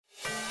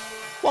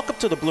Welcome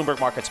to the Bloomberg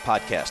Markets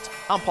Podcast.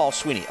 I'm Paul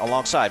Sweeney,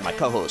 alongside my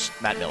co-host,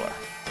 Matt Miller.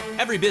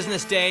 Every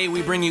business day,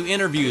 we bring you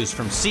interviews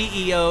from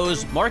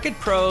CEOs, market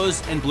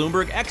pros, and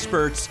Bloomberg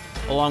experts,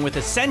 along with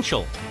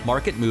essential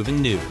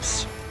market-moving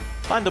news.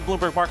 Find the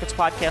Bloomberg Markets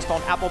Podcast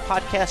on Apple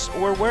Podcasts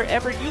or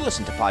wherever you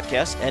listen to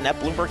podcasts and at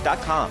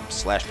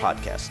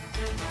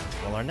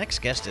Bloomberg.com/podcast. Well, our next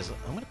guest is,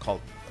 I'm going to call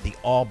it the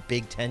all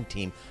Big Ten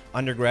team,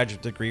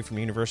 undergraduate degree from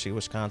University of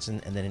Wisconsin,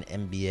 and then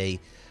an MBA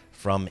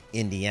from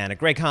Indiana.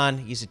 Greg Hahn,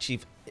 he's the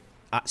chief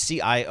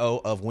CIO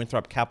of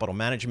Winthrop Capital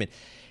Management.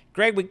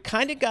 Greg, we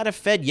kind of got a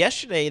Fed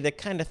yesterday that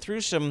kind of threw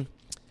some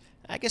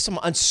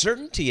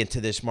uncertainty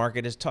into this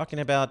market, is talking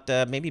about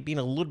maybe being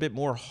a little bit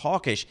more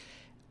hawkish.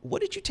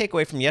 What did you take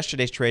away from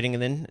yesterday's trading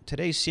and then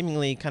today's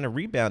seemingly kind of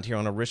rebound here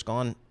on a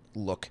risk-on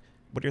look?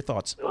 What are your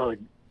thoughts? Oh,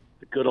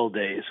 the good old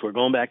days. We're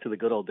going back to the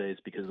good old days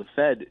because the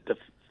Fed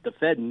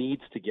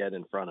needs to get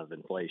in front of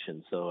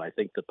inflation. So I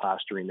think the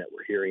posturing that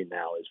we're hearing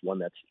now is one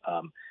that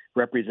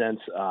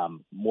represents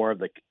more of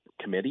the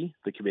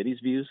committee's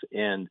views,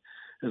 and is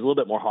a little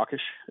bit more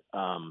hawkish,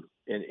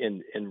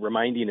 and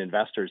reminding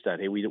investors that,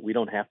 hey, we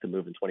don't have to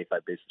move in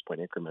 25 basis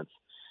point increments.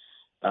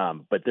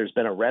 But there's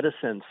been a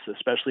reticence,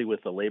 especially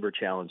with the labor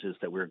challenges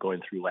that we were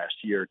going through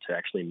last year, to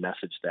actually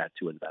message that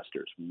to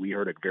investors. We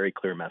heard a very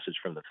clear message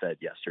from the Fed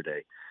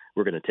yesterday.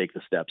 We're going to take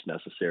the steps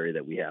necessary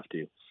that we have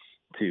to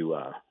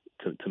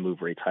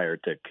move rates higher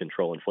to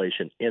control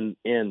inflation. And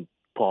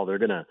Paul, they're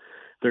going to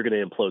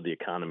implode the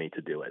economy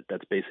to do it.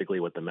 That's basically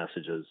what the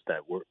message is,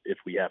 that if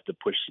we have to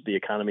push the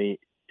economy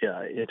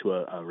into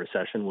a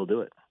recession, we'll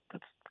do it.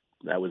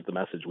 That was the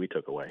message we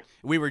took away.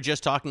 We were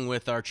just talking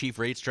with our chief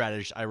rate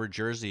strategist, Ira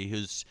Jersey,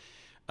 who's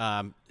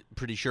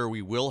pretty sure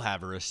we will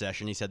have a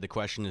recession. He said the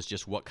question is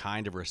just what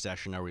kind of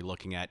recession are we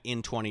looking at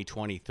in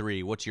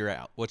 2023? What's your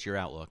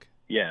outlook?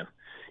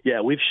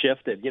 Yeah, we've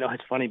shifted.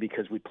 It's funny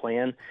because we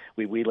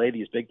lay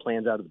these big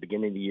plans out at the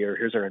beginning of the year.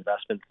 Here's our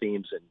investment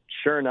themes, and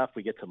sure enough,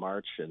 we get to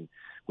March, and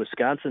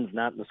Wisconsin's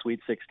not in the Sweet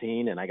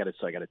 16, and I got to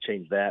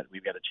change that.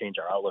 We've got to change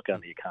our outlook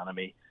on the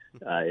economy.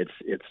 It's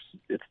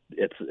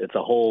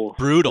a whole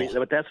brutal.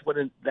 But that's what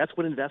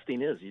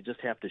investing is. You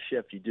just have to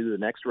shift. You do the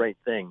next right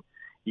thing.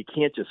 You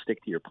can't just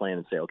stick to your plan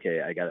and say,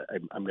 okay,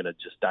 I'm going to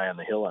just die on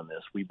the hill on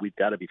this. We've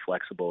got to be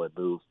flexible and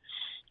move.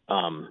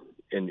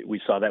 And we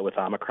saw that with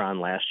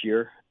Omicron last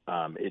year.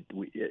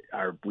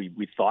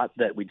 We thought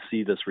that we'd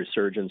see this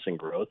resurgence in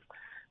growth,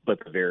 but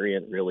the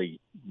variant really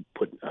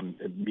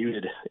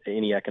muted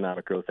any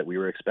economic growth that we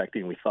were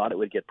expecting. We thought it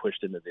would get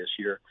pushed into this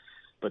year,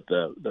 but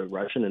the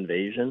Russian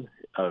invasion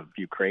of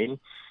Ukraine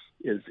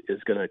is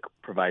going to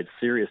provide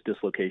serious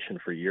dislocation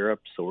for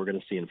Europe. So we're going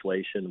to see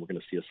inflation. We're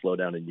going to see a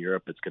slowdown in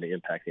Europe. It's going to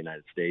impact the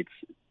United States.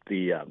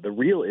 The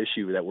real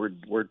issue that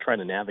we're trying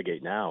to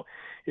navigate now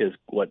is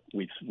what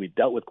we've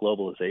dealt with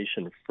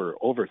globalization for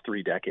over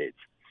 3 decades.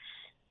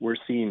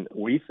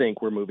 We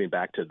think we're moving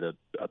back to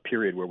a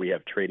period where we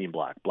have trading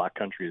block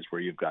countries,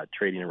 where you've got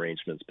trading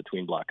arrangements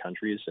between block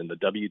countries, and the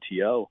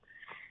WTO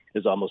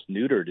is almost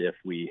neutered if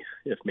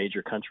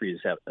major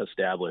countries have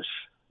established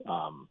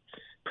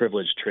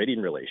privileged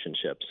trading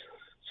relationships.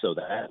 So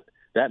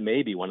that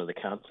may be one of the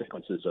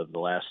consequences of the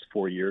last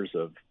 4 years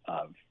of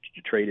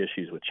trade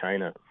issues with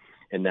China,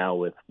 and now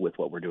with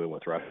what we're doing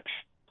with Russia.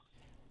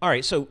 All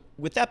right, so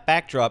with that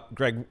backdrop,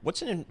 Greg,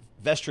 what's an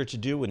investor to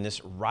do in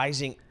this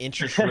rising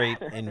interest rate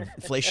and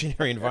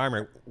inflationary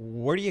environment?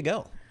 Where do you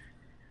go?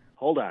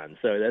 Hold on.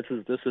 So this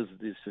is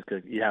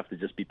you have to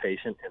just be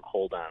patient and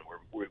hold on.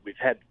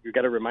 You've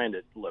got to remind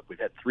it. Look,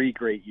 we've had 3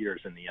 great years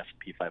in the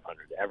S&P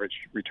 500. Average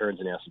returns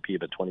in the S&P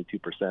have been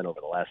 22%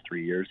 over the last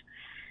 3 years.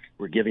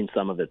 We're giving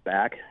some of it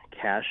back.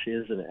 Cash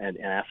is an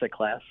asset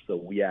class, so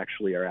we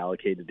actually are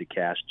allocated to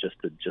cash just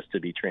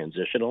to be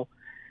transitional.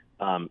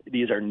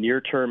 These are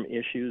near-term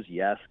issues.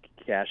 Yes,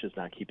 cash is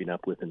not keeping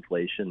up with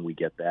inflation. We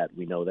get that.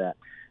 We know that.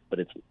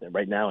 But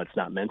right now it's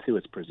not meant to.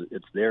 It's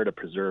there to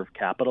preserve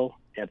capital.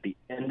 At the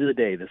end of the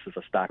day, this is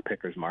a stock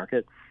picker's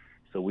market.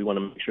 So we want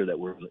to make sure that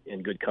we're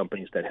in good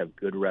companies that have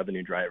good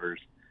revenue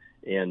drivers.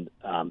 And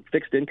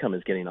fixed income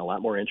is getting a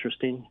lot more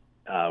interesting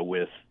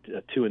with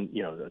the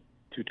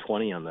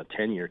 220 on the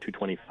 10-year,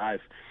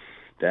 225.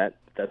 That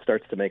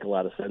starts to make a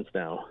lot of sense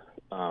now.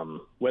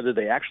 Whether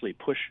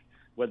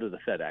the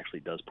Fed actually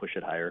does push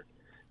it higher.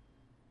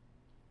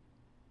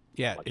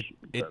 Yeah,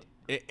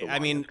 I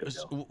mean,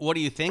 what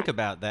do you think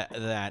about that?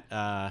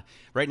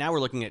 Right now we're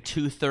looking at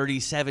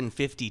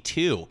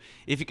 237.52,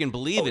 if you can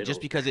believe it,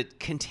 just because it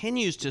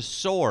continues to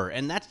soar,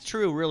 and that's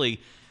true really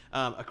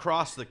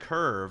across the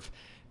curve.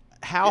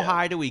 How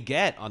high do we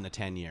get on the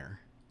 10-year?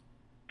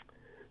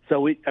 So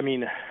we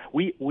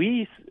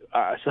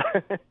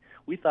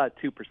thought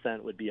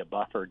 2% would be a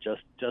buffer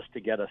just to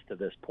get us to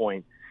this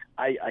point.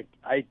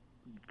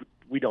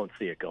 We don't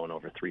see it going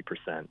over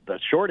 3%. The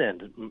short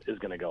end is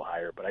going to go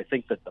higher, but I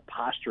think that the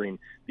posturing,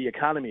 the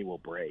economy will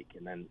break,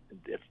 and then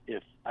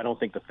if I don't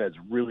think the Fed's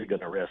really going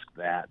to risk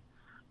that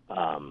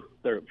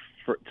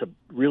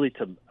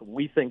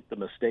We think the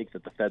mistake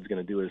that the Fed's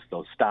going to do is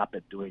they'll stop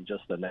at doing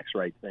just the next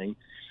right thing,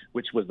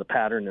 which was the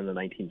pattern in the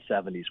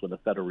 1970s when the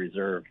Federal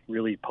Reserve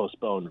really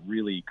postponed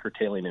really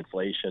curtailing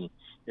inflation.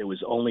 It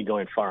was only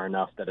going far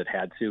enough that it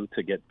had to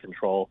get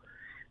control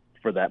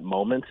for that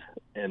moment,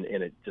 and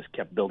it just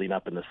kept building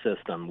up in the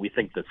system. We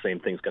think the same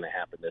thing's going to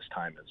happen this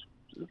time,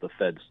 as the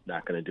Fed's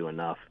not going to do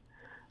enough.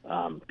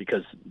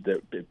 Because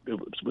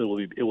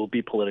it will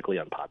be politically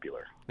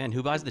unpopular. Man,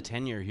 who buys the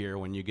 10-year here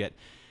when you get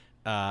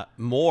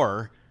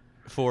more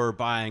for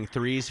buying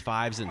 3s,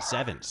 5s, and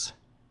 7s?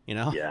 You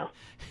know? Yeah.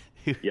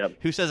 Yep.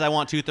 Who says I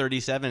want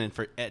 237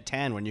 at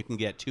 10 when you can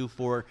get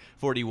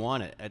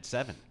 241 at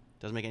 7?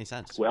 Doesn't make any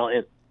sense. Well,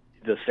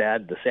 the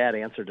sad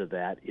answer to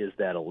that is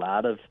that a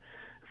lot of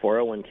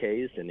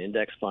 401ks and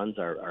index funds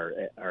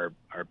are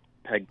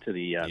pegged to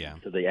the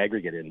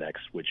aggregate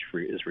index, which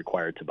is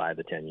required to buy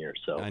the 10 years.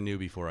 So I knew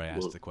before I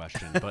asked the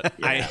question, but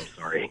I'm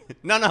sorry.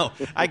 No,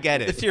 I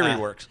get it. The theory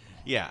works.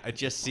 Yeah, it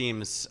just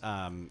seems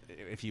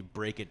if you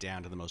break it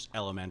down to the most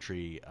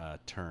elementary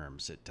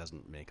terms, it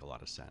doesn't make a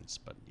lot of sense.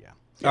 But yeah.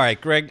 All right,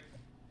 Greg,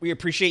 we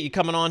appreciate you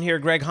coming on here.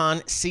 Greg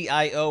Hahn,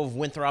 CIO of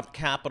Winthrop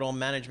Capital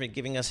Management,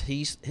 giving us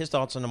his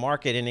thoughts on the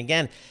market. And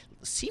again,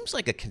 seems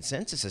like a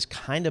consensus is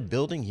kind of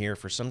building here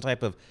for some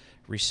type of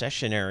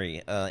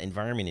recessionary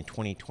environment in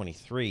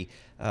 2023.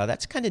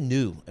 That's kind of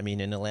new. I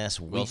mean, in the last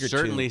week or two. Well,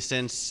 certainly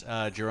since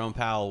Jerome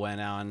Powell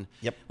went on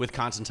with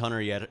Constant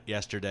Hunter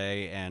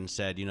yesterday and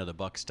said, the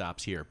buck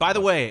stops here. By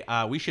the way,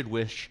 we should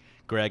wish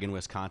Greg in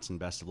Wisconsin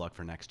best of luck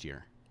for next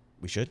year.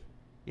 We should?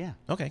 Yeah.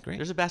 Okay, great.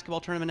 There's a basketball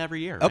tournament every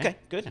year, right? Okay,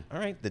 good. Yeah. All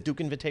right, the Duke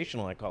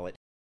Invitational, I call it.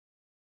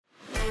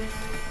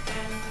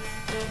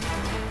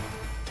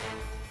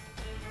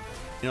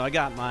 I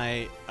got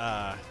my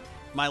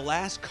my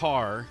last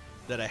car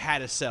that I had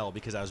to sell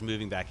because I was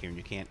moving back here, and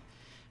you can't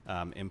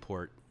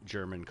import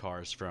German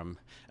cars from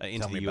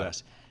into the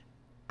U.S.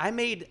 I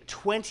made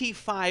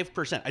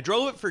 25%. I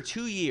drove it for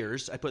 2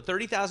 years. I put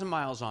 30,000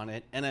 miles on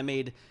it, and I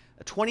made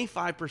a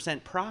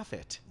 25%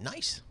 profit.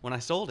 Nice. When I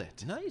sold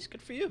it. Nice.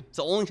 Good for you. It's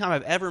the only time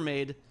I've ever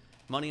made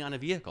money on a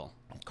vehicle.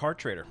 Car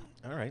trader.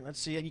 All right. Let's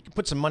see. You can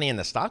put some money in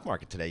the stock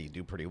market today. You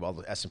do pretty well.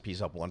 The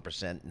S&P's up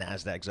 1%.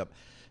 NASDAQ's up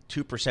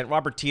 2%.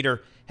 Robert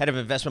Teeter, head of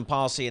investment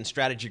policy and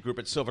strategy group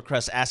at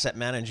Silvercrest Asset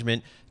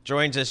Management,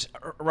 joins us.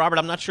 Robert,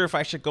 I'm not sure if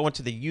I should go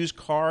into the used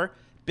car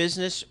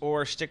business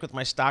or stick with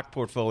my stock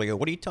portfolio.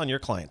 What are you telling your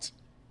clients?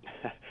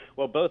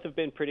 Well, both have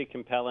been pretty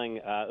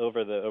compelling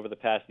over the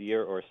past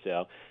year or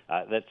so.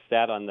 That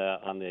stat on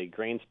the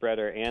grain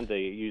spreader and the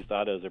used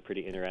autos are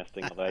pretty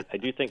interesting. Although I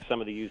do think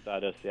some of the used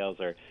auto sales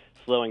are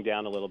slowing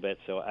down a little bit.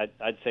 So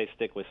I'd say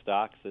stick with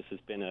stocks. This has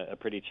been a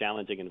pretty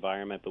challenging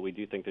environment, but we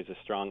do think there's a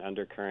strong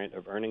undercurrent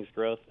of earnings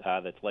growth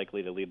that's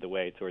likely to lead the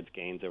way towards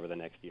gains over the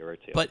next year or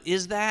two. But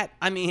is that,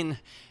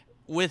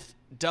 with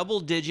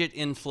double-digit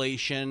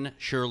inflation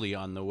surely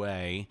on the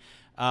way,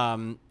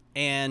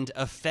 and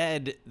a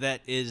Fed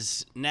that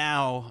is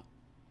now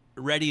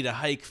ready to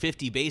hike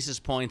 50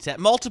 basis points at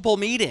multiple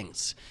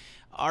meetings,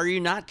 are you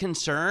not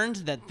concerned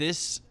that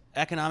this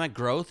economic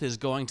growth is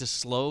going to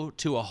slow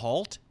to a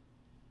halt?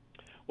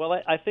 Well,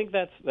 I think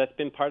that's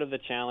been part of the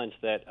challenge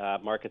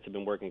that markets have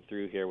been working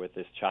through here with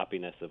this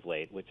choppiness of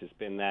late, which has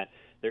been that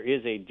there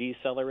is a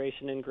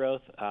deceleration in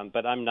growth,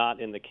 but I'm not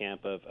in the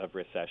camp of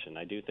recession.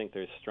 I do think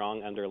there's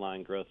strong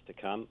underlying growth to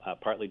come,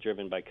 partly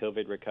driven by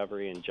COVID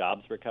recovery and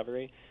jobs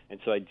recovery, and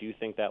so I do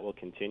think that will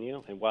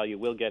continue. And while you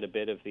will get a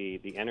bit of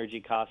the energy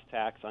cost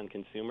tax on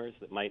consumers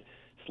that might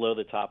slow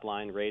the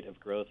top-line rate of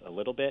growth a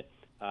little bit,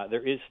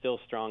 there is still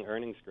strong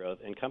earnings growth,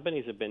 and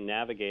companies have been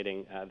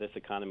navigating this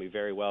economy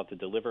very well to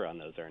deliver on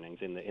those earnings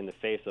in the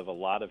face of a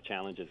lot of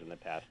challenges in the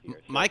past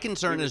year. So my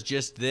concern is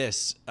just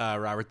this,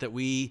 Robert, that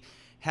we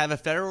have a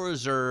Federal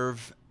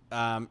Reserve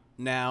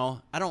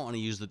now. I don't want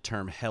to use the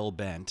term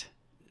hell-bent,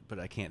 but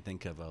I can't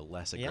think of a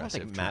less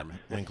aggressive term. I don't think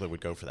Matt Winkler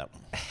would go for that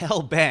one.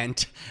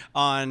 Hell-bent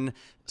on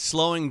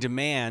slowing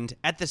demand.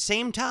 At the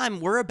same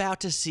time, we're about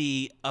to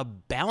see a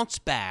bounce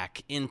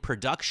back in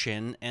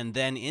production and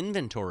then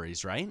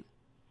inventories, right?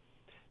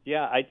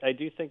 Yeah, I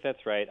do think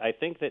that's right. I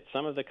think that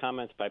some of the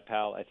comments by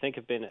Powell, I think,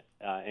 have been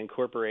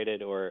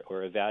incorporated or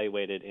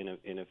evaluated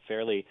in a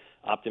fairly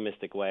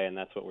optimistic way, and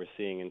that's what we're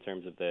seeing in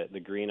terms of the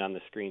green on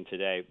the screen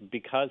today,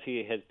 because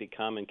he has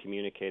become and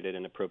communicated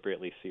an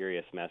appropriately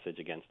serious message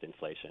against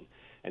inflation.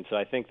 And so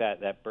I think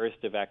that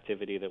burst of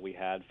activity that we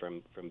had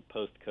from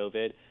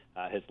post-COVID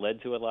has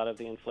led to a lot of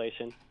the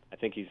inflation. I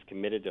think he's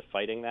committed to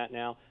fighting that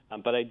now.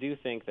 But I do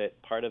think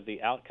that part of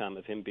the outcome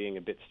of him being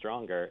a bit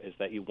stronger is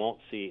that you won't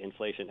see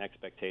inflation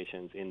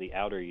expectations in the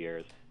outer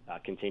years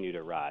continue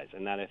to rise.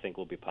 And that, I think,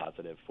 will be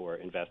positive for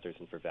investors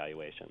and for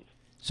valuations.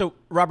 So,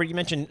 Robert, you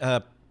mentioned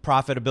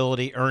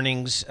profitability,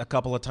 earnings a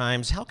couple of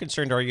times. How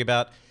concerned are you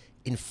about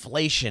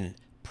inflation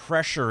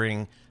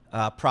pressuring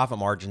profit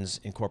margins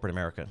in corporate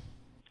America?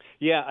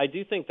 Yeah, I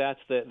do think that's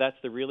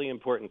the really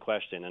important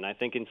question, and I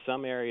think in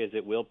some areas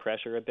it will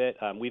pressure a bit.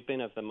 We've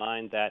been of the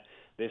mind that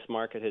This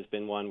market has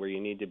been one where you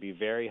need to be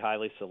very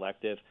highly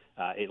selective.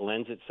 It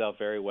lends itself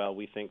very well,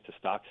 we think, to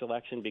stock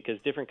selection because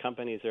different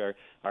companies are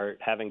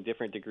having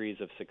different degrees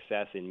of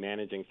success in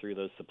managing through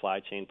those supply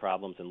chain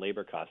problems and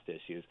labor cost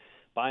issues.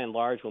 By and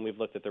large, when we've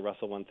looked at the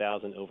Russell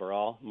 1000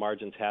 overall,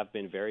 margins have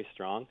been very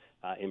strong,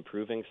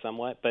 improving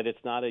somewhat, but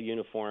it's not a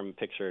uniform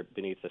picture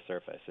beneath the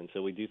surface. And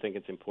so we do think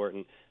it's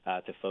important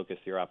to focus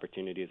your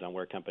opportunities on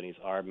where companies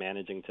are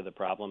managing to the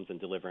problems and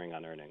delivering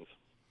on earnings.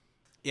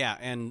 Yeah,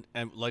 and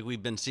like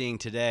we've been seeing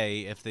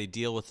today, if they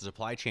deal with the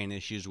supply chain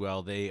issues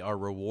well, they are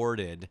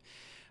rewarded.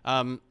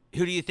 Who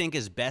do you think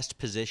is best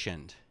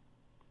positioned?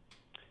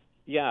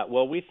 Yeah,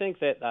 well, we think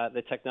that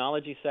the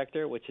technology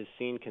sector, which has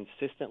seen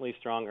consistently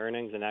strong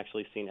earnings and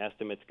actually seen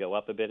estimates go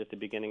up a bit at the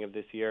beginning of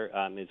this year,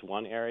 is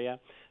one area.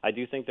 I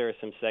do think there are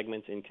some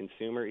segments in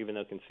consumer, even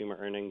though consumer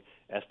earning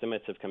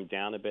estimates have come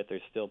down a bit,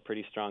 there's still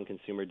pretty strong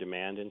consumer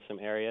demand in some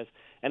areas.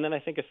 And then I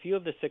think a few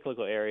of the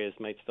cyclical areas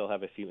might still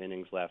have a few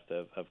innings left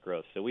of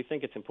growth. So we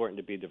think it's important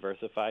to be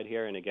diversified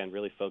here and, again,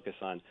 really focus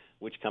on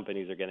which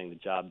companies are getting the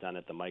job done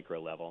at the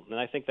micro level. And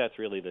I think that's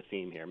really the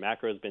theme here.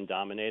 Macro has been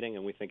dominating,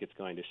 and we think it's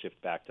going to shift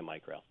back to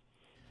micro.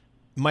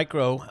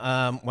 Micro,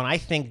 when I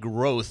think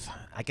growth,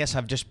 I guess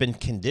I've just been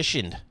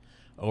conditioned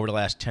over the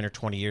last 10 or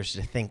 20 years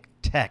to think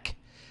tech.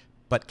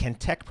 But can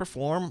tech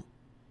perform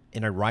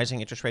in a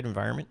rising interest rate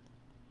environment?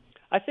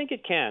 I think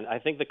it can. I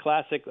think the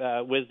classic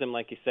wisdom,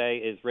 like you say,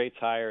 is rates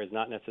higher is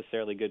not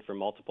necessarily good for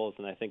multiples,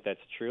 and I think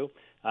that's true.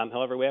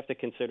 However, we have to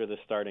consider the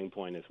starting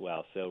point as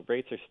well. So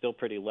rates are still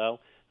pretty low.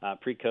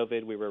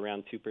 Pre-COVID, we were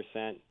around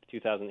 2%.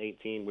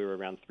 2018, we were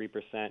around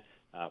 3%.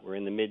 We're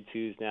in the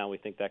mid-twos now. We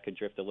think that could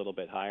drift a little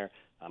bit higher.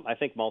 I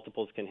think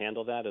multiples can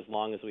handle that as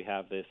long as we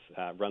have this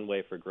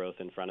runway for growth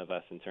in front of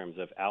us in terms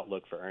of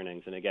outlook for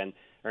earnings. And again,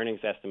 earnings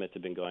estimates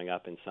have been going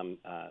up in some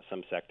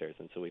sectors,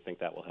 and so we think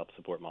that will help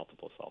support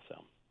multiples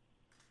also.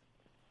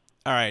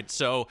 All right.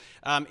 So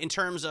in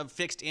terms of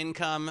fixed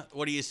income,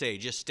 what do you say?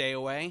 Just stay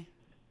away?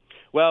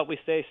 Well, we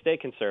stay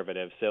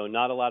conservative. So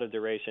not a lot of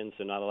duration,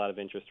 so not a lot of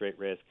interest rate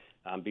risk.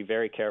 Be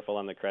very careful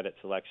on the credit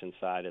selection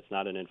side. It's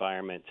not an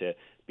environment to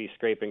be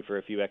scraping for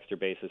a few extra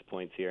basis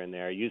points here and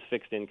there. Use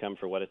fixed income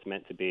for what it's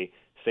meant to be,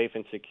 safe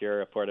and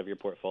secure, a part of your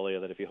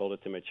portfolio that if you hold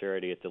it to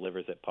maturity, it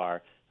delivers at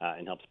par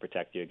and helps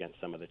protect you against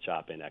some of the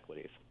chop in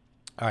equities.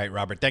 All right,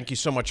 Robert, thank you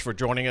so much for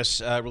joining us.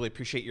 Really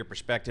appreciate your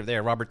perspective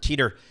there. Robert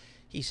Teeter,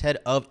 he's head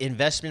of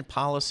investment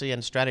policy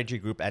and strategy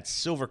group at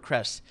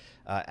Silvercrest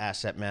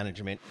Asset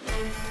Management.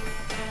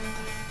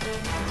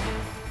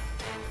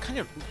 Kind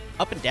of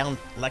up and down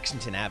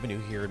Lexington Avenue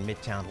here in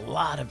Midtown, a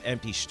lot of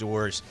empty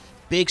stores,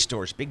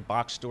 big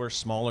box stores,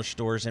 smaller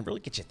stores, and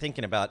really get you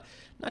thinking about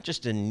not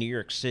just in New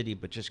York City,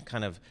 but just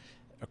kind of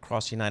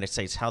across the United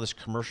States, how this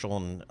commercial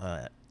and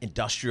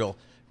industrial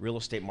real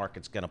estate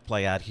market's going to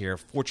play out here.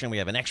 Fortunately, we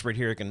have an expert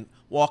here who can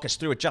walk us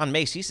through it. John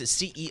Mace, he's the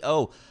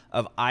CEO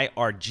of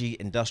IRG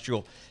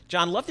Industrial.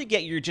 John, love to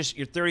get your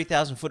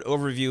 30,000-foot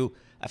overview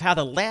of how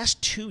the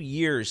last 2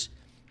 years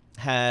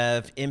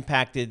have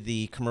impacted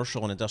the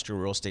commercial and industrial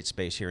real estate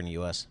space here in the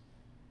U.S.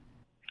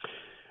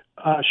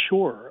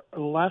 Sure. The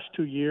last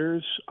 2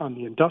 years on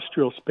the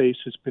industrial space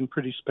has been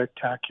pretty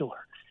spectacular.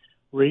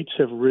 Rates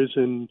have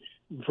risen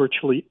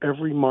virtually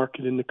every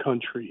market in the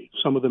country.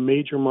 Some of the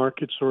major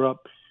markets are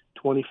up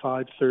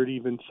 25, 30,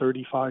 even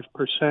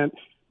 35%.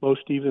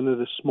 Most even of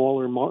the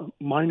smaller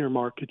minor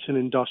markets in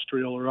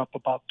industrial are up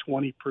about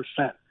 20%.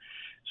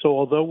 So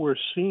although we're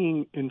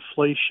seeing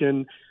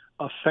inflation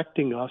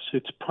affecting us,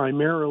 it's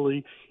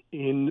primarily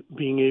in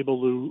being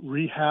able to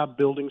rehab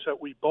buildings that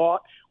we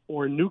bought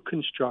or new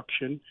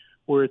construction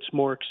where it's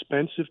more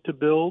expensive to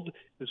build,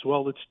 as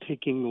well as it's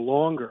taking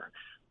longer.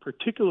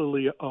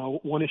 Particularly,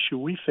 one issue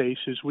we face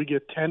is we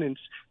get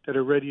tenants that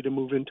are ready to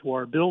move into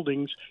our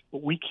buildings,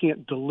 but we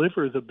can't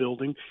deliver the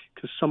building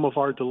because some of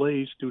our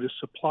delays due to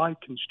supply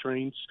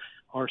constraints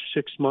are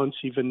 6 months,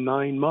 even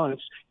 9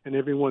 months, and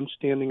everyone's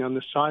standing on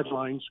the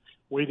sidelines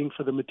waiting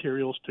for the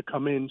materials to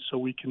come in so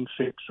we can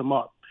fix them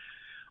up.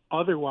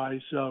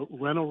 Otherwise,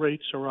 rental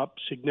rates are up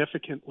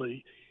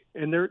significantly,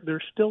 and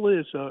there still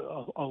is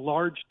a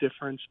large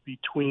difference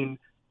between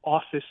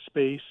office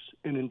space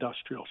and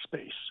industrial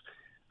space.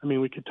 I mean,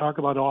 we could talk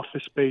about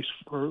office space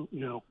for,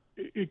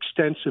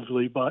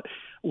 extensively, but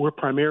we're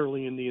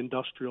primarily in the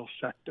industrial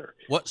sector.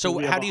 So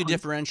how do you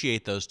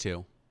differentiate those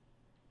two?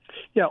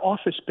 Yeah,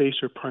 office space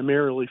are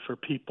primarily for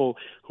people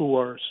who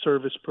are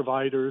service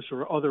providers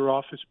or other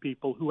office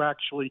people who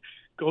actually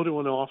go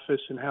to an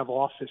office and have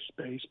office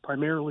space,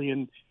 primarily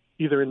in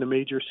either in the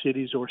major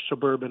cities or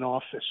suburban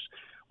office.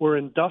 Where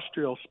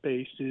industrial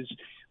space is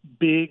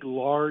big,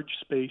 large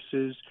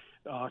spaces,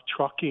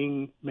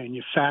 trucking,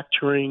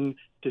 manufacturing,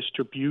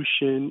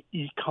 distribution,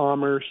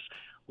 e-commerce.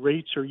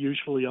 Rates are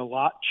usually a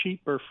lot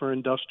cheaper for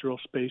industrial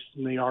space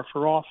than they are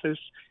for office.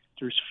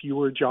 There's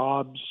fewer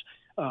jobs,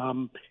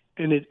 and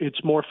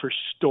it's more for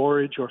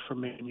storage or for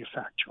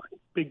manufacturing.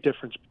 Big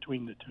difference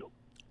between the two.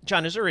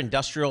 John, is there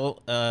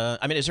industrial,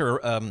 is there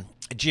a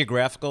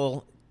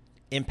geographical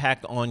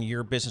impact on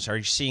your business? Are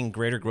you seeing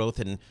greater growth?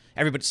 And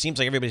it seems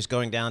like everybody's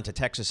going down to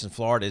Texas and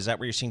Florida. Is that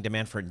where you're seeing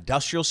demand for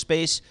industrial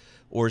space,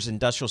 or is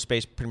industrial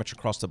space pretty much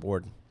across the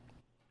board?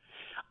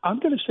 I'm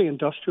going to say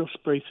industrial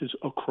space is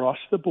across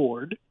the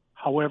board.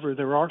 However,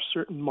 there are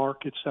certain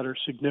markets that are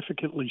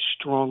significantly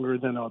stronger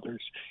than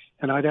others.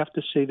 And I'd have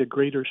to say the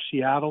greater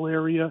Seattle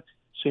area,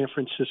 San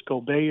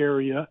Francisco Bay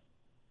Area,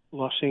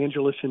 Los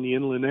Angeles and the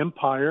Inland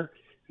Empire,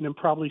 and then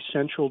probably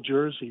Central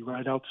Jersey,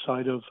 right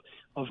outside of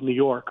New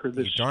York, are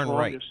the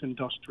strongest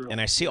industrial. And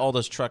I see all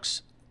those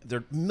trucks. There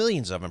are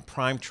millions of them,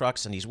 prime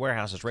trucks, and these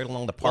warehouses right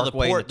along the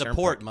Parkway. Well, the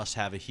port must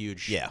have a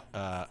huge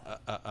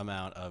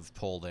amount of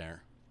pull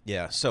there.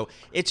 Yeah, so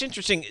it's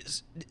interesting,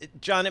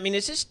 John. I mean,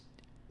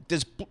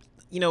 does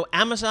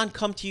Amazon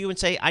come to you and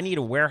say, "I need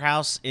a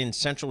warehouse in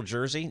Central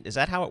Jersey"? Is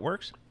that how it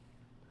works?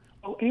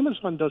 Well,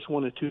 Amazon does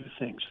one of two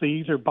things. They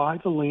either buy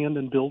the land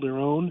and build their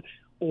own,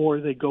 or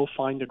they go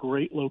find a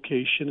great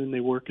location and they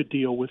work a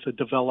deal with a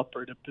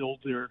developer to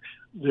build their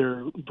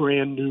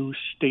brand new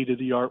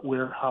state-of-the-art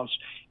warehouse.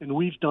 And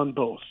we've done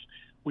both.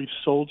 We've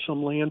sold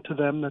some land to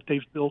them that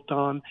they've built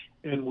on,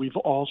 and we've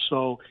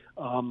also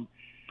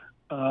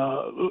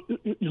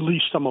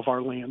leased some of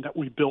our land that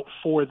we built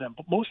for them.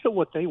 But most of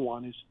what they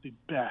want is the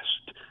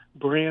best,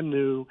 brand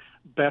new,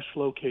 best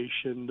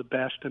location, the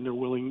best, and they're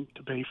willing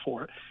to pay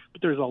for it.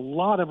 But there's a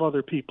lot of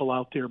other people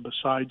out there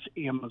besides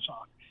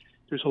Amazon.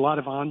 There's a lot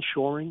of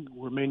onshoring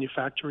where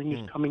manufacturing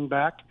is coming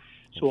back.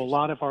 So a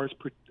lot of our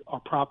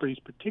properties,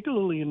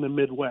 particularly in the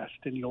Midwest,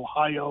 in the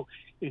Ohio,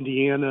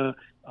 Indiana,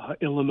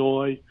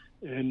 Illinois,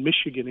 and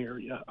Michigan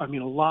area. I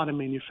mean, a lot of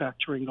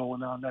manufacturing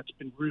going on. That's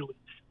been really,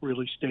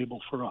 really stable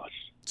for us.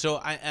 So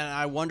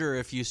I wonder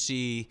if you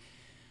see,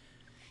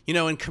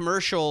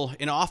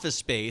 in office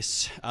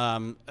space,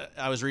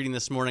 I was reading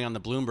this morning on the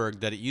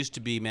Bloomberg that it used to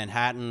be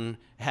Manhattan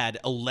had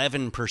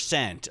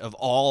 11% of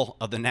all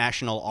of the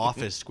national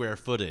office square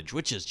footage,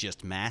 which is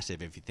just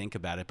massive if you think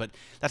about it. But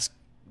that's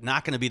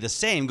not going to be the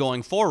same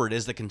going forward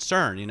is the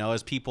concern,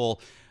 as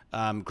people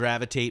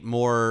gravitate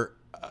more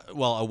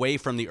away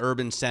from the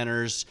urban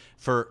centers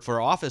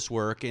for office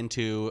work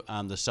into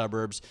the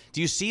suburbs. Do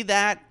you see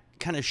that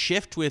kind of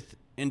shift with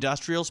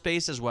industrial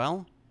space as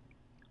well?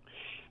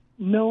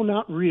 No,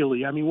 not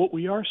really. I mean, what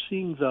we are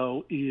seeing,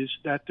 though, is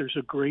that there's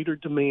a greater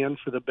demand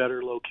for the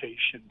better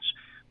locations.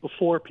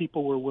 Before,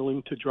 people were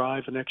willing to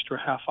drive an extra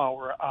half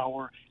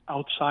hour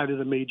outside of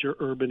the major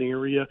urban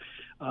area,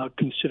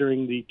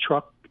 considering the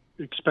truck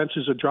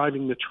expenses of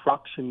driving the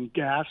trucks and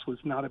gas was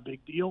not a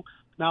big deal.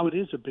 Now it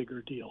is a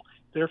bigger deal.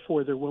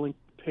 Therefore, they're willing to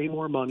pay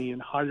more money and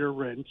higher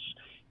rents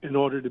in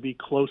order to be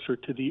closer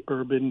to the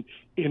urban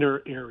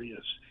inner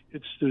areas.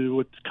 It's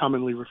what's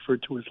commonly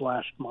referred to as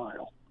last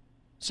mile.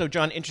 So,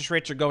 John, interest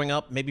rates are going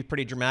up, maybe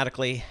pretty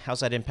dramatically. How's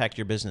that impact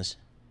your business?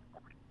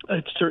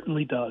 It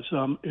certainly does.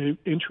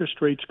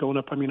 Interest rates going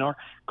up. I mean, our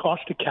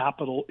cost of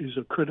capital is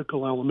a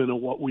critical element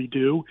of what we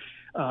do.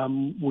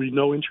 We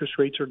know interest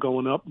rates are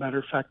going up. Matter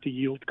of fact, the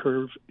yield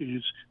curve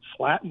is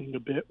flattening a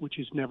bit, which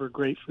is never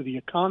great for the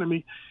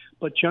economy.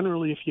 But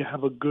generally, if you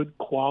have a good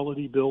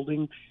quality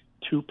building,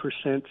 2%,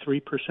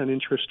 3%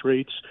 interest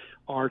rates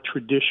are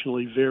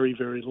traditionally very,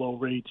 very low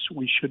rates.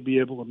 We should be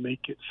able to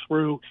make it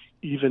through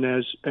even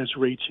as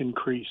rates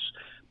increase.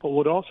 But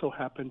what also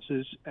happens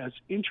is as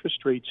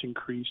interest rates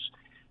increase,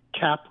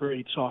 cap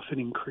rates often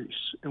increase.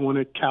 And when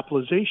a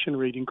capitalization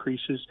rate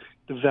increases,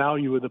 the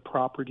value of the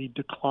property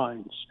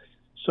declines.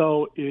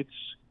 So it's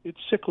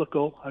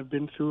cyclical. I've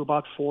been through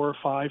about 4 or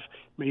 5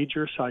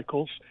 major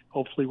cycles.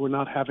 Hopefully we're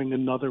not having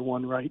another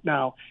one right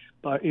now.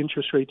 But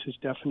interest rates is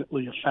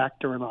definitely a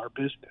factor in our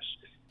business.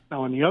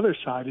 Now, on the other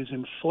side, as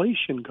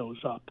inflation goes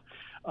up,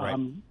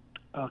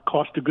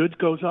 cost of goods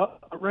goes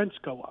up, rents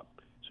go up.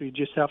 So you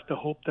just have to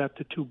hope that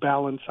the two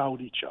balance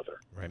out each other.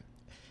 Right.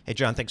 Hey,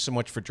 John, thanks so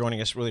much for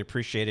joining us. Really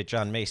appreciate it.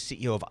 John May,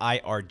 CEO of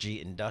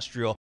IRG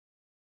Industrial.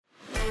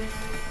 I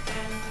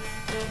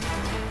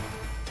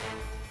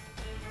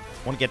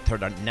want to get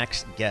to our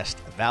next guest,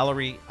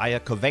 Valery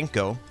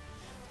Iakovenko,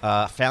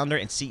 founder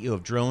and CEO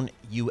of Drone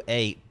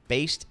UA,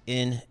 based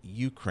in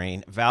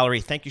Ukraine.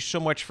 Valery, thank you so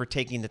much for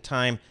taking the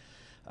time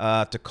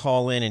to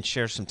call in and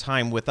share some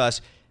time with us.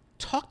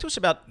 Talk to us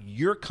about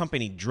your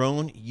company,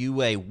 Drone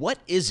UA. What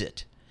is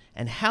it,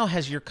 and how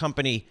has your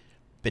company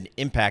been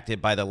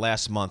impacted by the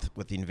last month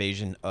with the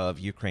invasion of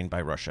Ukraine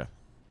by Russia?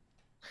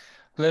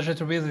 Pleasure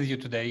to be with you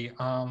today.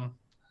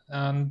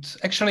 And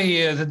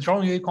actually, the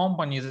Drone UA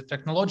company is a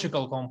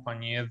technological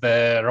company,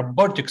 the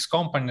robotics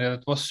company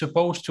that was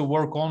supposed to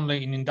work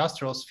only in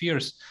industrial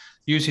spheres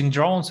using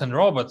drones and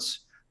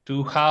robots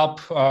to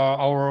help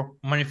our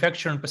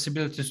manufacturing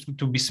possibilities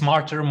to be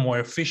smarter, more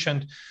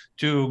efficient,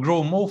 to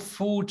grow more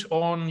food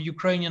on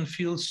Ukrainian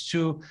fields,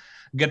 to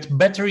get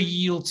better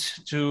yields,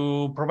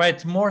 to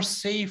provide more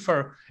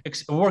safer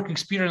work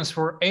experience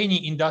for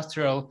any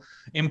industrial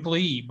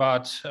employee.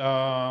 But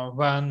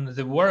when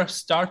the war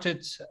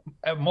started,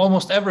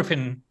 almost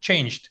everything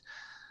changed.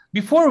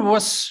 Before we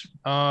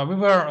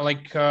were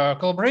like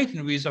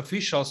collaborating with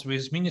officials,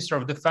 with Minister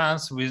of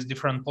Defense, with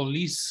different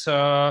police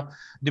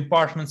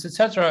departments,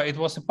 etc. It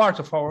was a part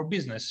of our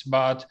business,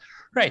 but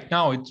right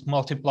now it's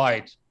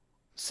multiplied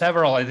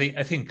several,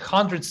 I think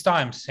hundreds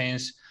times,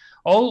 since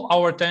all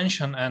our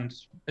attention, and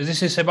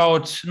this is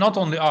about not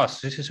only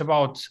us, this is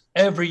about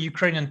every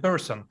Ukrainian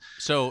person.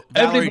 So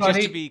Valery,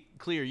 just to be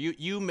clear,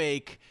 you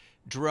make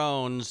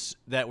drones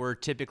that were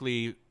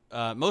typically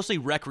mostly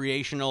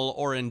recreational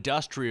or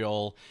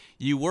industrial.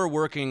 You were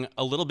working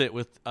a little bit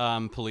with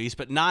police,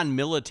 but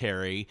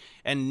non-military,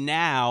 and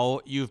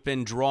now you've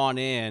been drawn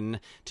in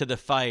to the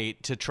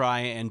fight to try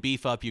and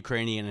beef up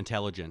Ukrainian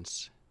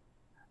intelligence.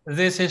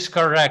 This is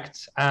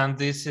correct, and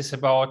this is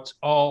about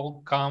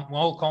all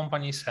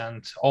companies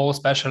and all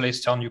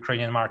specialists on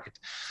Ukrainian market.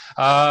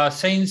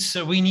 Since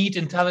we need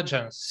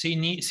intelligence,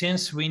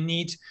 since we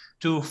need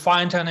to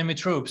find enemy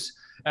troops,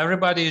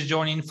 everybody is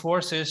joining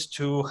forces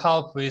to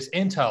help with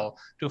intel,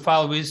 to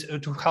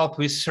help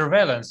with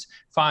surveillance,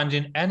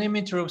 finding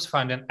enemy troops,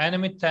 finding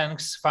enemy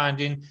tanks,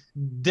 finding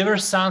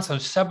diversants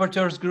and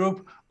saboteurs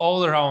group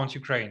all around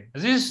Ukraine.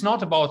 This is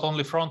not about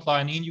only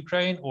frontline in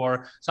Ukraine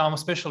or some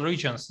special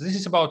regions. This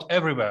is about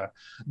everywhere.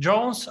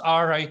 Drones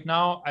are right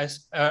now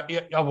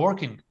are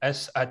working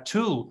as a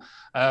tool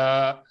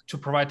to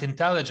provide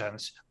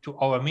intelligence to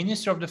our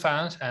Ministry of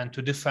Defense and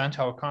to defend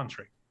our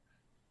country.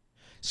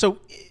 So,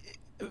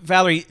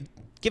 Valery,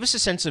 give us a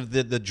sense of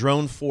the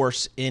drone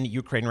force in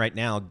Ukraine right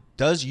now.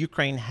 Does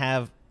Ukraine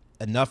have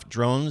enough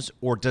drones,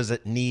 or does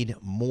it need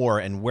more,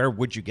 and where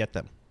would you get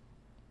them?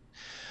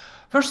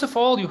 First of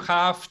all, you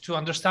have to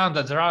understand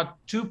that there are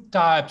two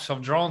types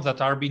of drones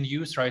that are being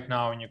used right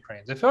now in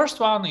Ukraine. The first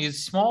one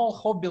is small,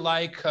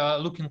 hobby-like,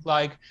 looking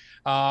like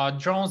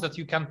drones that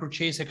you can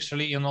purchase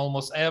actually in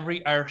almost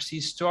every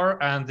IRC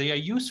store, and they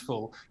are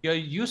useful. They are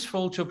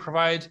useful to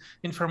provide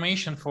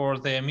information for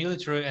the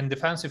military and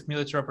defensive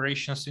military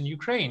operations in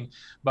Ukraine.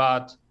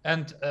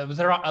 And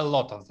there are a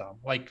lot of them,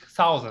 like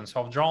thousands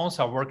of drones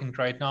are working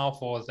right now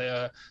for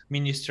the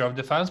Ministry of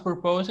Defense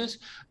purposes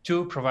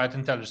to provide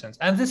intelligence.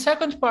 And the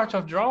second part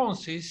of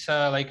drones is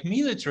like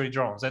military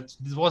drones that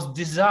was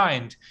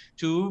designed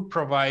to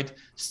provide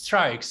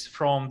strikes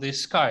from the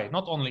sky,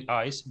 not only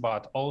ice,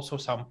 but also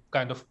some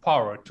kind of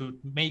power to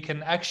make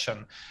an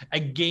action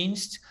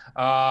against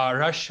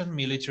Russian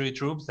military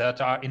troops that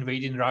are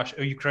invading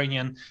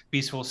Ukrainian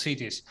peaceful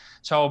cities.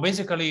 So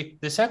basically,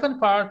 the second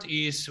part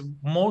is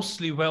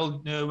mostly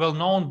well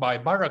known by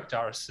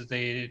Bayraktars,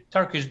 the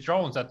Turkish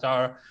drones that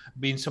are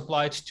being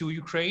supplied to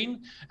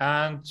Ukraine,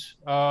 and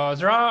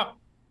there are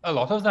a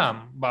lot of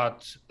them, but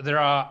there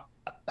are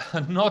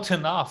not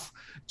enough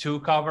to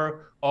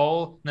cover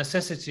all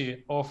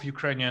necessity of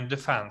Ukrainian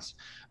defense.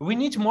 We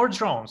need more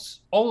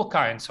drones, all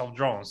kinds of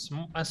drones.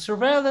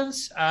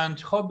 Surveillance and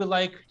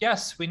hobby-like,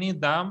 yes, we need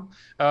them.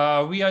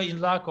 We are in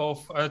lack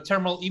of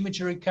thermal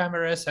imagery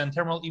cameras and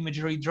thermal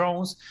imagery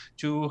drones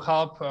to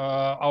help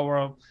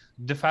our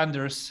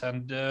defenders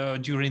and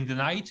during the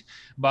night.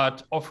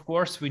 But of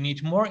course, we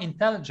need more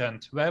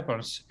intelligent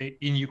weapons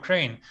in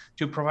Ukraine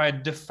to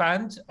provide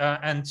defense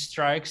and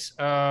strikes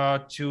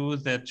to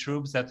the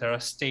troops that are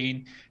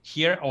staying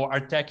here or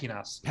attacking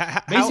us.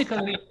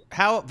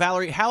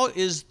 Valery, how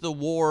is the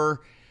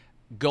war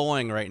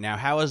going right now?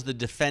 How is the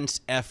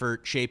defense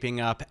effort shaping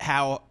up?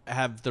 How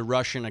have the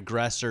Russian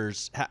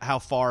aggressors, how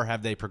far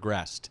have they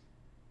progressed?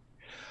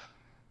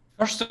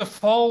 First of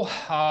all,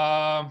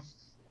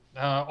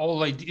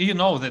 all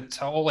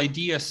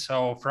ideas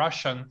of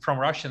from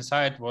Russian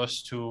side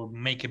was to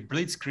make a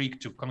blitzkrieg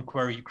to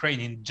conquer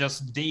Ukraine in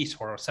just days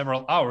or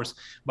several hours,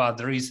 but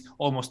there is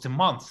almost a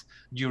month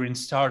during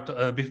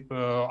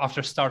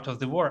after start of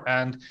the war,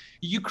 and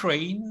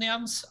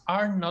Ukrainians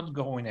are not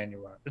going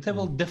anywhere. They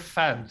will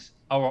defend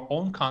our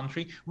own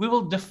country. We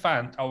will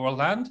defend our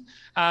land,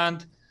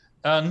 and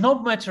no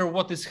matter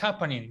what is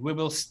happening, we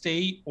will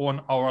stay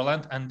on our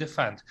land and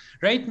defend.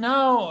 Right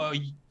now,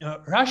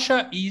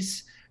 Russia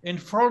is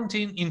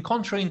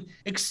encountering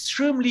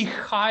extremely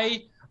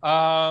high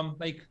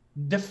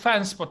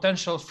defense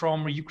potential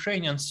from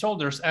Ukrainian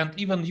soldiers and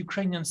even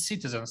Ukrainian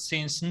citizens,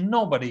 since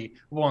nobody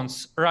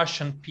wants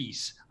Russian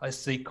peace,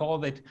 as they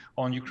call it,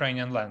 on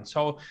Ukrainian land.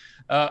 So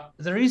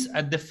there is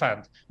a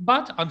defense,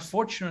 but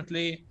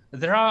unfortunately,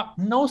 there are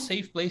no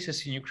safe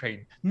places in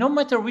Ukraine. No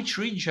matter which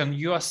region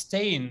you are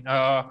staying,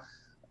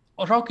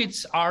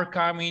 rockets are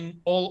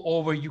coming all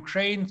over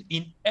Ukraine,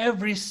 in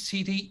every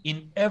city,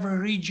 in every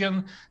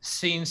region,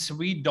 since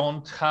we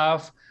don't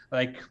have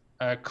like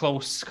a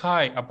close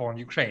sky upon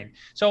Ukraine.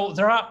 So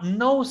there are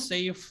no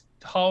safe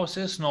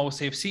houses, no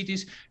safe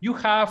cities.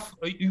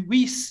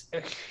 We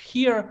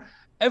hear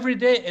every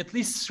day at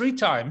least 3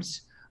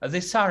 times the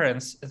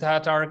sirens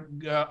that are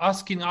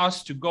asking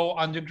us to go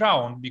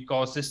underground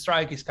because the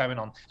strike is coming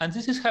on. And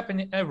this is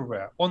happening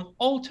everywhere. On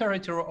all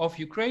territory of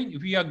Ukraine,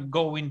 we are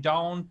going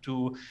down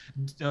to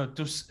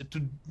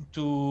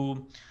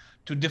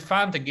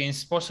defend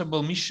against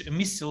possible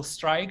missile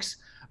strikes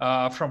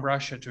from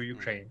Russia to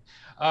Ukraine.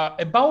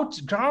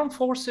 About ground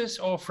forces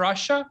of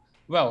Russia,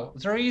 Well,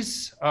 there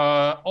is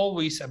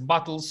always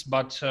battles,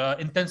 but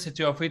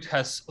intensity of it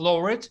has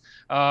lowered.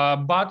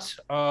 But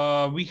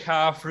we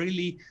have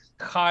really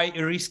high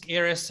risk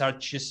areas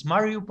such as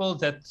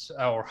Mariupol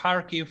or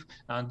Kharkiv,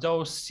 and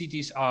those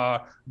cities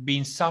are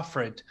being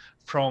suffered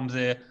from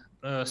the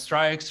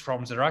strikes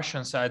from the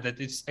Russian side that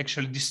it's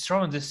actually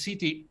destroying the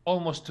city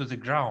almost to the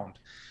ground.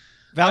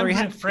 Valerie,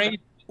 I'm afraid.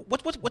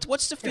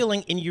 What's the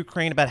feeling in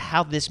Ukraine about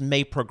how this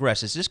may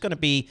progress? Is this going to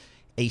be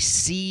a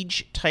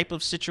siege type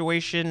of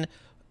situation?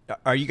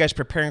 Are you guys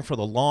preparing for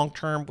the long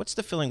term? What's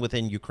the feeling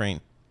within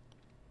Ukraine?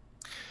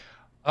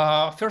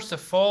 First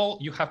of all,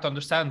 you have to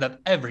understand that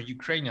every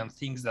Ukrainian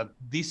thinks that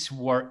this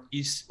war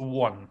is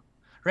won.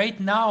 Right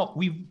now,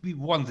 we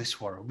won this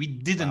war. We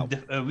didn't.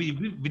 Wow. We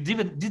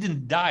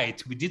didn't die.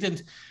 We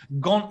didn't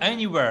gone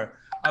anywhere.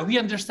 We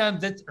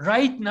understand that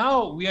right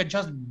now we are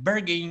just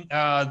begging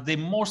the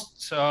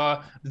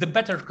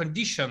better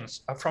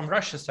conditions from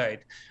Russia's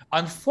side.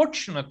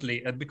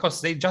 Unfortunately,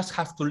 because they just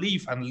have to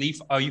leave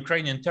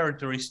Ukrainian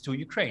territories to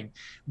Ukraine.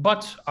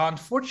 But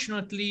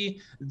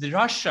unfortunately,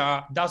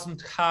 Russia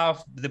doesn't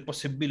have the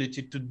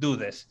possibility to do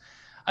this.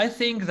 I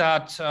think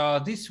that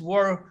this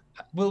war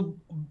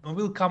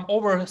will come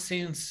over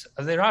since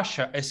the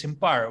Russia as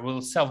empire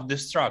will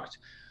self-destruct.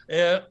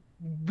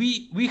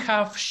 We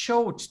have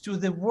showed to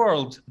the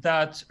world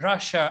that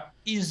Russia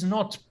is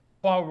not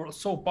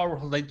so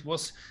powerful that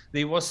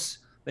they was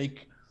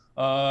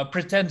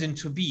pretending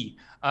to be.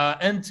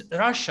 And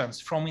Russians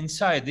from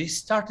inside, they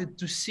started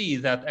to see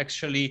that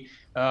actually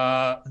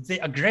the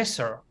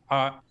aggressor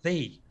are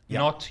they,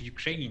 not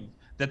Ukraine.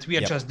 That we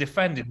are just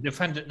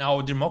defending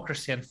our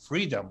democracy and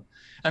freedom.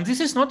 And this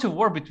is not a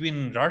war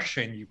between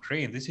Russia and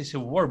Ukraine. This is a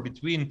war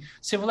between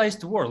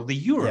civilized world, the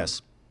Europe.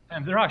 Yes.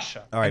 And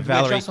Russia. All right,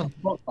 Valerie,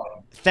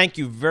 thank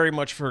you very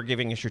much for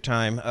giving us your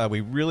time.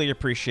 We really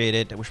appreciate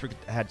it. I wish we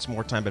had some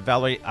more time, but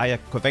Valerie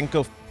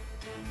Iakovenko.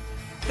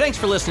 Thanks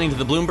for listening to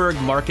the Bloomberg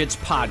Markets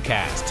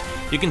Podcast.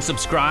 You can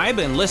subscribe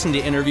and listen to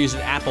interviews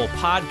at Apple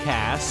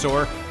Podcasts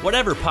or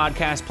whatever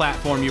podcast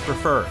platform you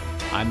prefer.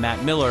 I'm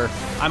Matt Miller.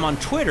 I'm on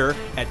Twitter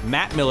at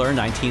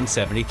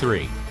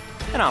MattMiller1973.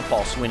 And I'm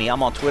Paul Sweeney.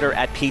 I'm on Twitter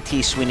at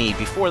PT Sweeney.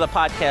 Before the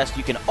podcast,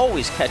 you can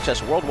always catch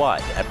us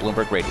worldwide at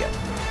Bloomberg Radio.